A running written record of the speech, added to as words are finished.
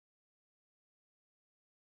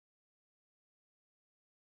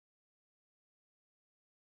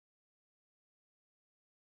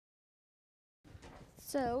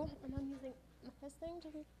So, am I using this thing to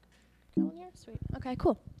go in here? Sweet. Okay,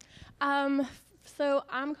 cool. So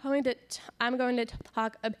I'm going to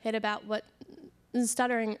talk a bit about what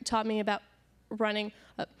stuttering taught me about running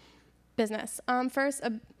a business. First,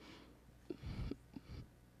 a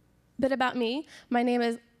bit about me. My name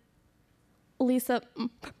is Lisa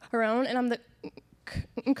Barone, and I'm the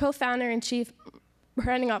co-founder and chief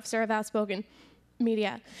branding officer of Outspoken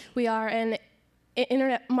Media. We are an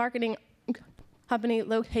internet marketing company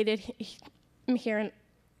located here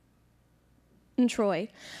in Troy.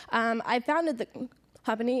 I founded the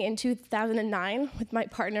company in 2009 with my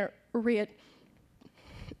partner, Rhea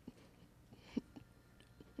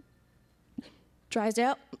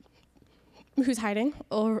Drysdale, who's hiding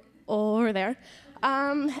over there.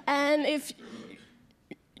 And if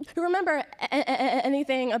you remember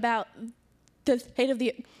anything about the state of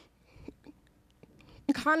the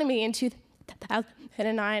economy in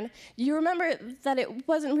 2009, you remember that it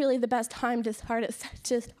wasn't really the best time to start a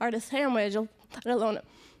sandwich, let alone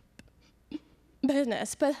a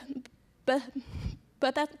business. But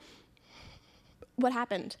that's what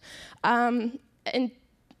happened. In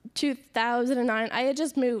 2009, I had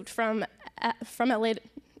just moved from LA to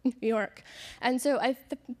New York, and so I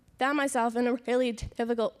found myself in a really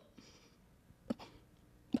difficult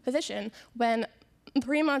position when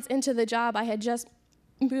 3 months into the job I had just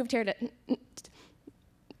moved here to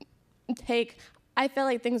take. I felt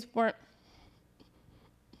like things weren't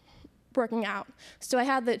working out, so I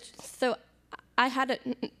had a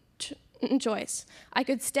choice. I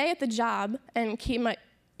could stay at the job and keep my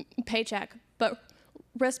paycheck, but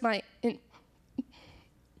risk my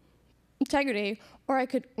integrity, or I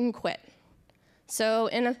could quit. So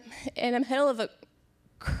in the middle of a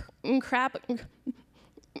crap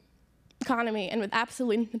economy and with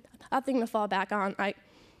absolutely nothing to fall back on, I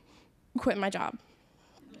quit my job.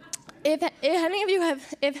 If any of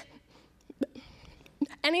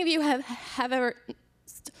you have ever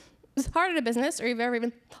started a business, or you've ever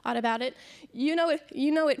even thought about it, you know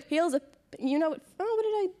it feels oh, what did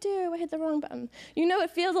I do? I hit the wrong button. You know it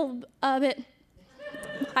feels a bit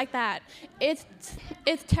like that. It's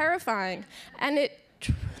terrifying, and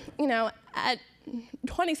at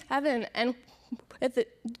 27 and with a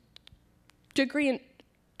degree in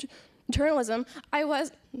journalism, I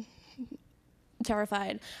was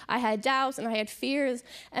terrified. I had doubts and I had fears,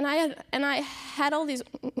 and I had all these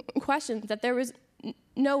questions that there was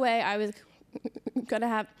no way I was gonna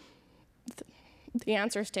have the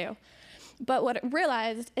answers to. But what I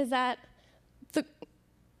realized is that the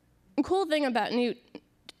cool thing about new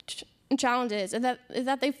challenges is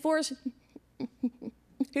that they force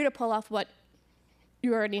you to pull off what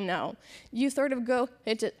you already know. You sort of go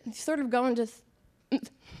into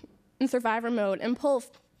survivor mode and pull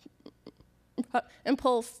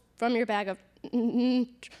from your bag of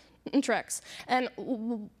tricks. And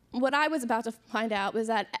what I was about to find out was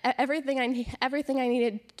that everything I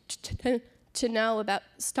needed to know about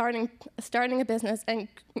starting a business and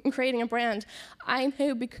creating a brand, I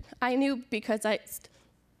knew because I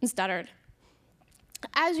stuttered.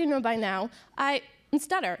 As you know by now, I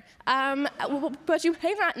stutter. What you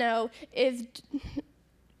may not know is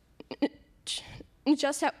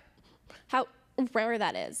just how rare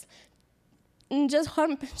that is. Just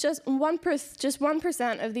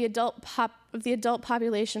 1% of the adult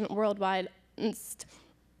population worldwide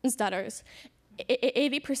stutters.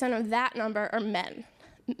 80% of that number are men.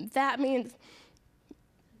 That means,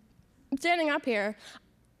 standing up here,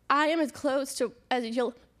 I am as close to as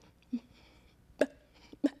you'll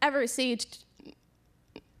ever see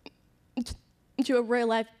to a real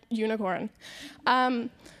life unicorn.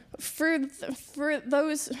 For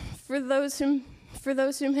those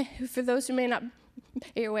who may not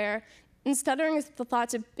be aware, stuttering is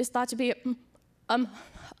thought to be a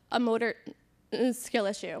motor skill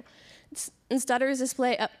issue. Stutters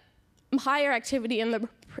display a higher activity in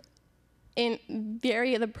the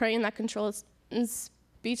area of the brain that controls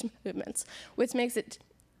speech movements, which makes it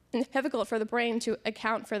difficult for the brain to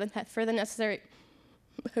account for the necessary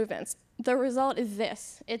movements. The result is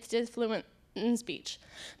this: it's disfluent in speech.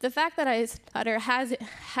 The fact that I stutter has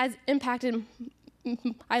impacted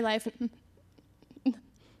my life in a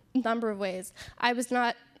number of ways. I was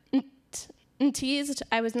not teased,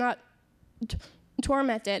 I was not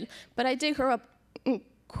tormented, but I did grow up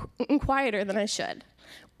quieter than I should.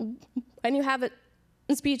 When you have a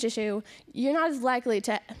speech issue, you're not as likely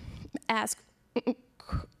to ask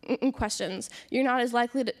questions. You're not as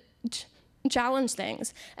likely to challenge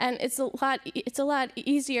things, and it's a lot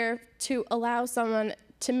easier to allow someone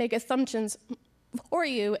to make assumptions for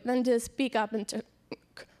you than to speak up and to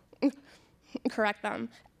correct them.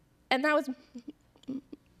 And that was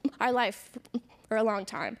my life for a long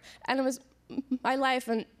time, and it was my life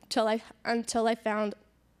until I found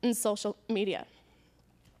social media.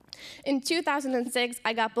 In 2006,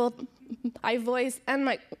 I got both my voice and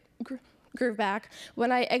my groove back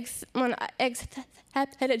when I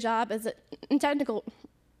accepted a job as a technical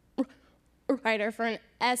writer for an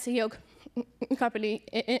SEO company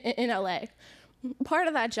in LA. Part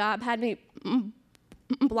of that job had me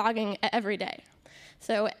blogging every day.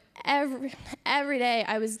 So every day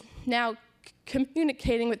I was now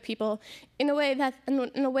communicating with people in a way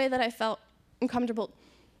that I felt comfortable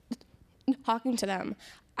talking to them.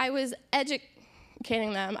 I was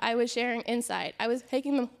educating them. I was sharing insight. I was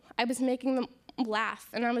making them laugh,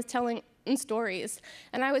 and I was telling stories.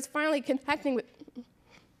 And I was finally connecting with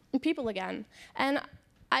people again. And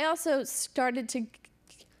I also started to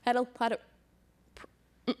get a lot of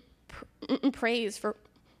praise for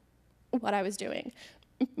what I was doing.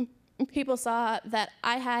 People saw that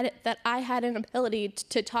I had an ability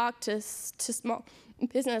to talk to small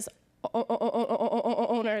business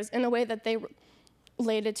owners in a way that they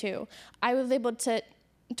related to. I was able to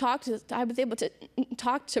talk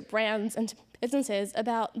to brands and to businesses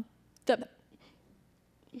about the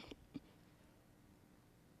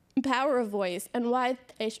power of voice and why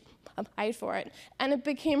they should fight for it. And it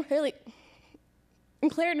became really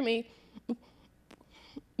clear to me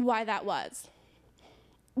why that was.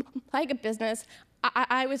 Like a business,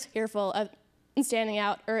 I was fearful of standing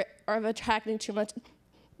out or of attracting too much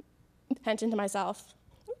attention to myself.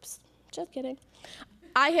 Oops, just kidding.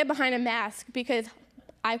 I hid behind a mask because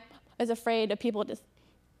I was afraid of people to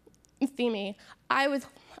see me. I was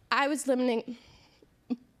limiting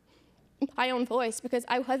my own voice because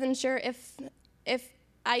I wasn't sure if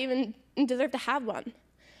I even deserved to have one.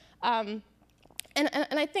 And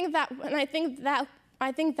I think that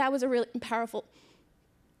was a really powerful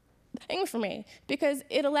thing for me because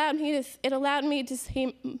it allowed me to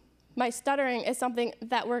see my stuttering as something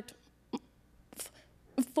that worked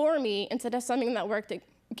for me instead of something that worked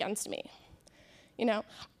against me. You know,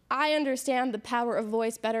 I understand the power of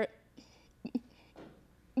voice better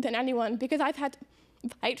than anyone because I've had to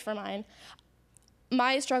fight for mine.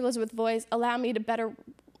 My struggles with voice allow me to better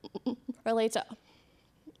relate to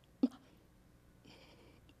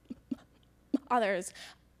others.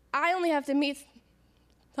 I only have to meet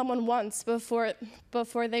someone once before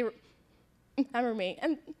they remember me,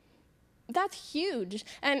 and that's huge.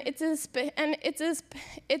 And it's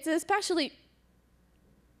especially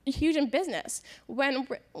huge in business when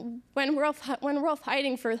we're all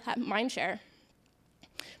fighting for that mind share.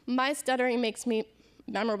 My stuttering makes me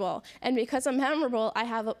memorable, and because I'm memorable, I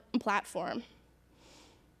have a platform.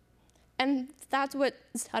 And that's what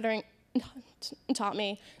stuttering taught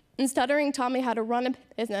me. And stuttering taught me how to run a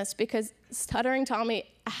business because stuttering taught me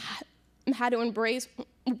how to embrace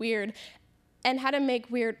weird and how to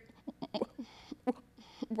make weird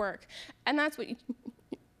work. And that's what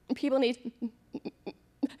people need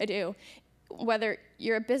to do. Whether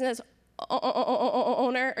you're a business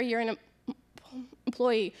owner or you're an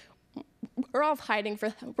employee, we're all fighting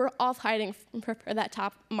for that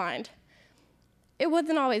top mind. It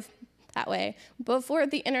wasn't always that way. Before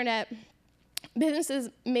the internet, businesses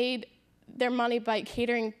made their money by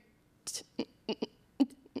catering to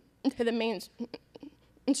the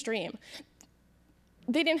mainstream.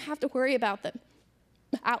 They didn't have to worry about the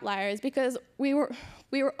outliers because we were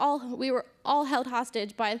all held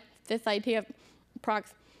hostage by this idea of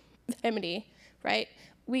proximity, right?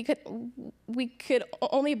 We could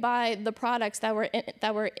only buy the products that were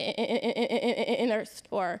in our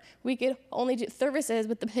store. We could only do services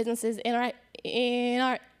with the businesses in our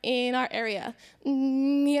area.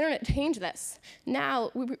 The internet changed this.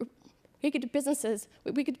 Now we could do business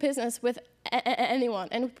with anyone,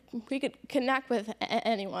 and we could connect with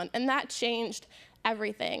anyone, and that changed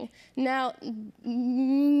everything. Now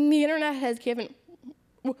the internet has given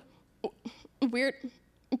weird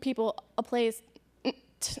people a place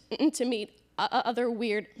to meet other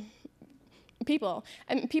weird people,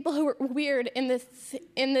 and people who are weird in the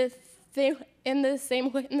same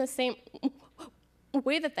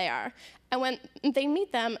way that they are. And when they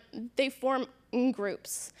meet them, they form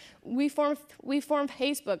groups. We form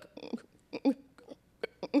Facebook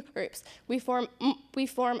groups. We form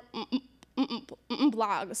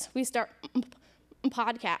blogs. We start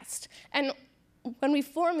podcasts. And when we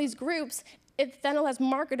form these groups, it then allows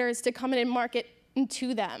marketers to come in and market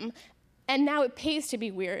to them. And now it pays to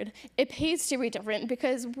be weird. It pays to be different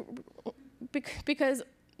because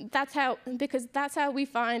that's how we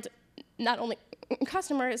find not only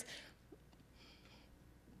customers,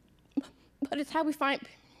 but it's how we find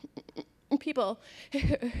people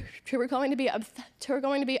who are going to be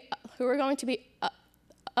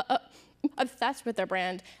obsessed with their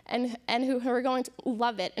brand and who are going to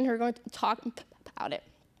love it and who are going to talk about it.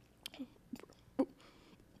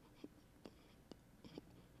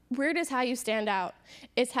 Weird is how you stand out.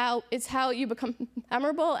 It's how you become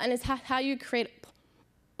memorable, and it's how you create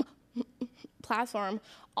a platform.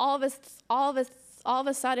 All of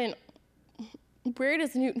a sudden, weird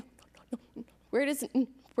is new. Weird is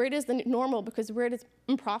the new normal because weird is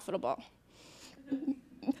profitable.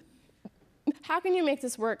 How can you make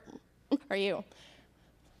this work for you?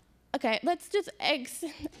 Okay, let's just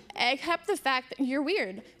accept the fact that you're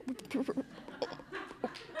weird.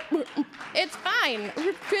 It's fine.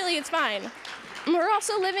 Really, it's fine. We're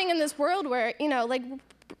also living in this world where, like,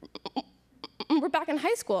 we're back in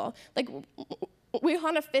high school. Like, we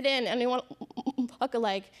want to fit in and we want to look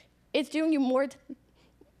alike. It's doing you more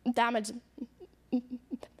damage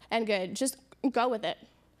and good. Just go with it.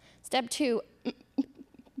 Step 2,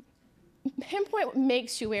 pinpoint what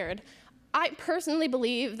makes you weird. I personally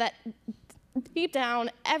believe that deep down,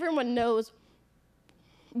 everyone knows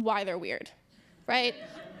why they're weird, right?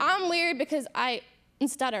 I'm weird because I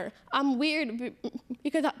stutter. I'm weird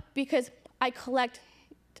because I collect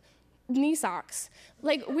knee socks.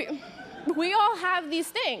 Like, we all have these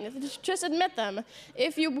things. Just admit them.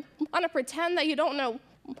 If you want to pretend that you don't know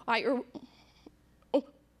why you're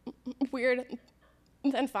weird,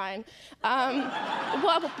 then fine.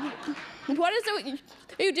 What is it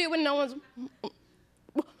you do when no one's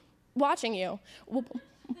watching you?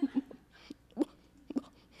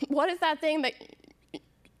 What is that thing that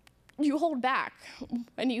you hold back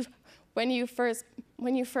when you first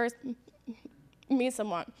meet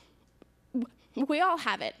someone? We all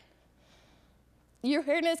have it. Your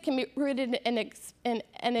weirdness can be rooted in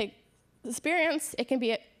an experience. It can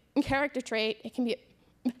be a character trait. It can be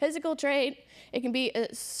a physical trait. It can be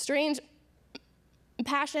a strange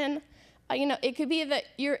passion. It could be that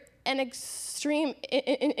you're an extreme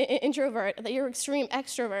introvert, that you're an extreme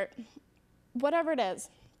extrovert. Whatever it is.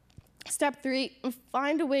 Step 3,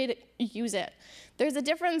 find a way to use it. There's a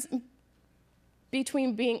difference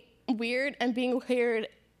between being weird and being weird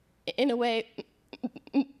in a way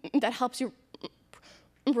that helps you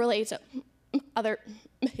relate to other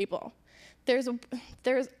people. There's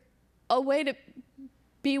a way to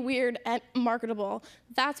be weird and marketable.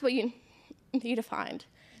 That's what you need to find.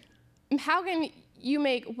 How can you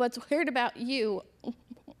make what's weird about you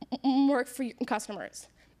work for your customers?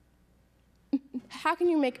 How can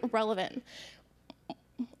you make it relevant?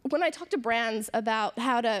 When I talk to brands about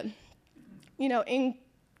how to,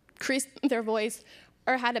 increase their voice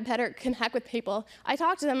or how to better connect with people, I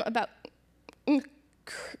talk to them about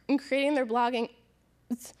creating their blogging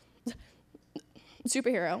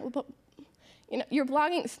superhero. Your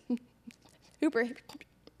blogging superhero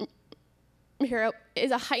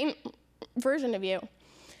is a heightened version of you.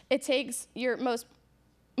 It takes your most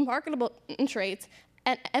marketable traits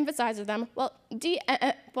and emphasizes them while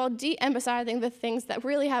de-emphasizing the things that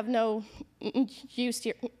really have no use to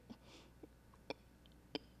your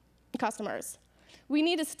customers. We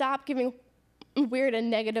need to stop giving weird a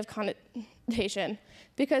negative connotation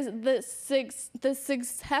because the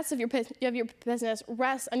success of your business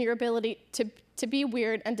rests on your ability to be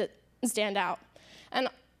weird and to stand out. And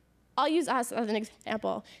I'll use us as an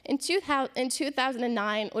example. In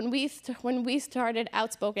 2009, when we started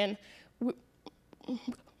Outspoken,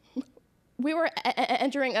 we were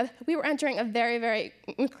entering a very, very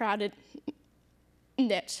crowded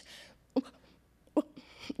niche.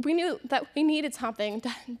 We knew that we needed something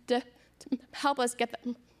to help us get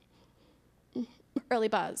the early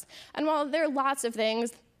buzz. And while there are lots of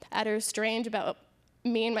things that are strange about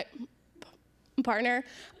me and my partner,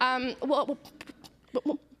 one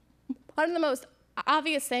of the most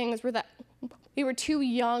obvious things were that we were two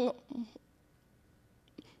young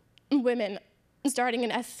women starting an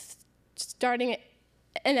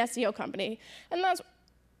SEO company, and that's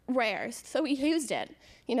rare. So we used it.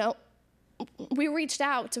 We reached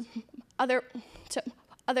out to other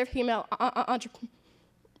female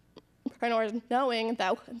entrepreneurs, knowing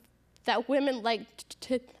that women like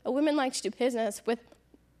to do business with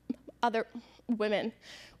other women.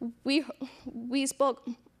 We spoke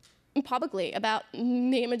publicly about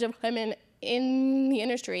the image of women in the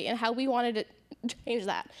industry and how we wanted to change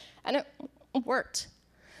that, and it worked.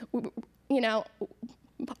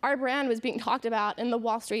 Our brand was being talked about in the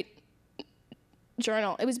Wall Street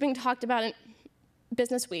Journal. It was being talked about in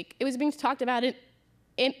Business Week. It was being talked about in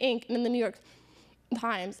Inc. and in the New York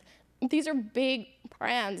Times. These are big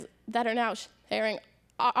brands that are now sharing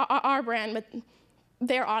our brand with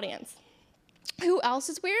their audience. Who else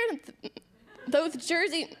is weird? Those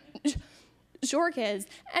Jersey Shore kids.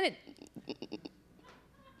 And it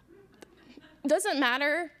doesn't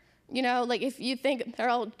matter, you know, like if you think they're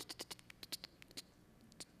all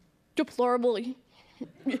deplorable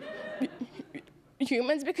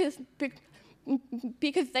humans, because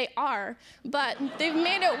they are, but they've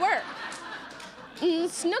made it work.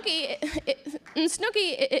 Snooki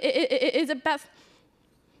is a best-selling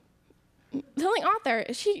author.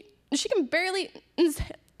 She can barely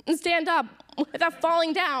stand up without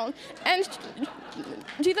falling down, and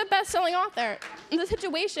she's a best-selling author. The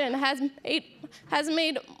Situation has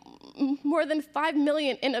made more than 5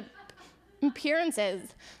 million in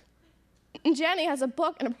appearances. Jenny has a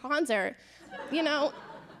book and a concert. You know,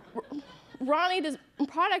 Ronnie does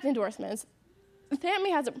product endorsements.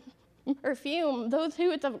 Sammy has a perfume. Those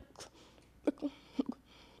who it's a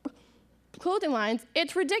clothing lines.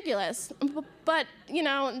 It's ridiculous, but you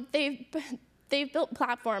know they've built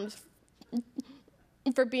platforms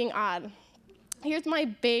for being odd. Here's my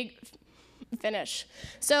big finish.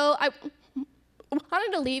 So I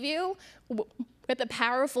wanted to leave you with a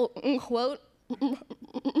powerful quote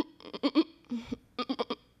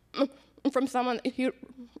from someone you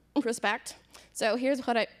respect. So here's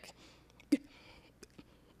what I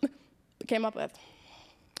came up with.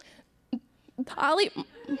 Dolly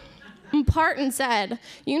Parton said,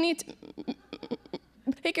 you need to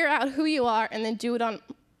figure out who you are and then do it on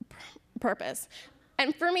purpose.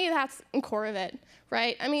 And for me, that's the core of it,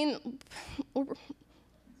 right? I mean,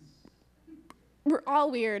 we're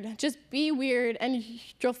all weird. Just be weird and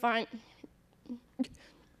you'll find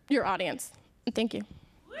your audience. Thank you.